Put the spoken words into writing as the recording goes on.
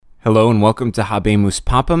Hello and welcome to Habemus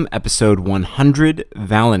Papam, episode 100,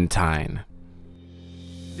 Valentine.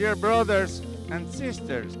 Dear brothers and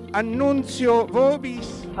sisters, Annuncio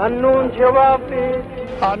vobis, Annuncio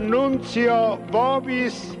vobis, Annuncio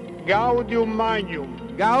vobis Gaudium Magnum,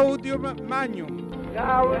 Gaudium Magnum,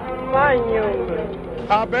 Gaudium Magnum,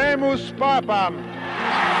 Habemus Papam.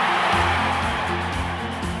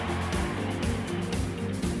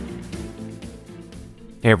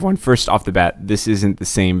 Hey everyone, first off the bat, this isn't the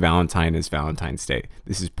same Valentine as Valentine's Day.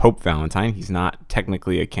 This is Pope Valentine. He's not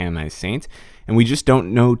technically a canonized saint, and we just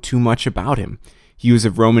don't know too much about him. He was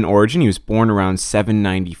of Roman origin. He was born around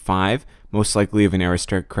 795, most likely of an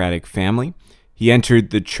aristocratic family. He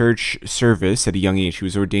entered the church service at a young age. He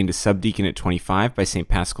was ordained a subdeacon at 25 by St.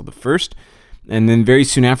 Paschal I, and then very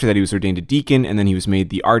soon after that he was ordained a deacon, and then he was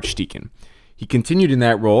made the archdeacon. He continued in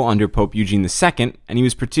that role under Pope Eugene II, and he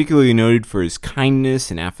was particularly noted for his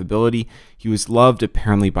kindness and affability. He was loved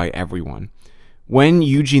apparently by everyone. When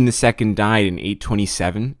Eugene II died in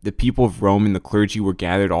 827, the people of Rome and the clergy were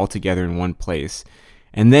gathered all together in one place.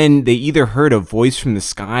 And then they either heard a voice from the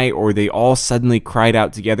sky or they all suddenly cried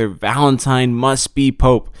out together, "Valentine must be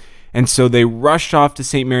Pope." And so they rushed off to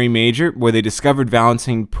St. Mary Major, where they discovered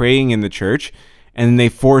Valentine praying in the church, and they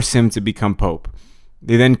forced him to become Pope.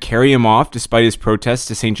 They then carry him off, despite his protests,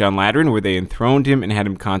 to St. John Lateran, where they enthroned him and had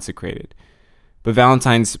him consecrated. But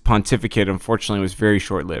Valentine's pontificate, unfortunately, was very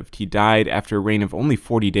short-lived. He died after a reign of only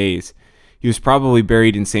 40 days. He was probably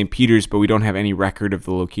buried in St. Peter's, but we don't have any record of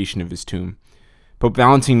the location of his tomb. Pope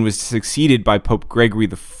Valentine was succeeded by Pope Gregory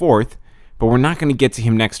IV, but we're not going to get to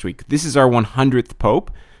him next week. This is our 100th Pope,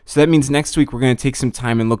 so that means next week we're going to take some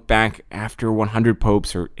time and look back after 100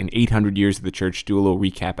 popes or in 800 years of the church, do a little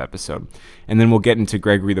recap episode. And then we'll get into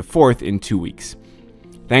Gregory IV in 2 weeks.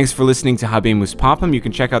 Thanks for listening to Habemus Papam. You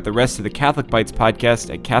can check out the rest of the Catholic Bites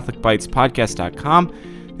podcast at catholicbitespodcast.com.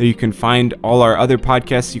 There you can find all our other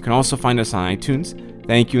podcasts. You can also find us on iTunes.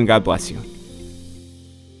 Thank you and God bless you.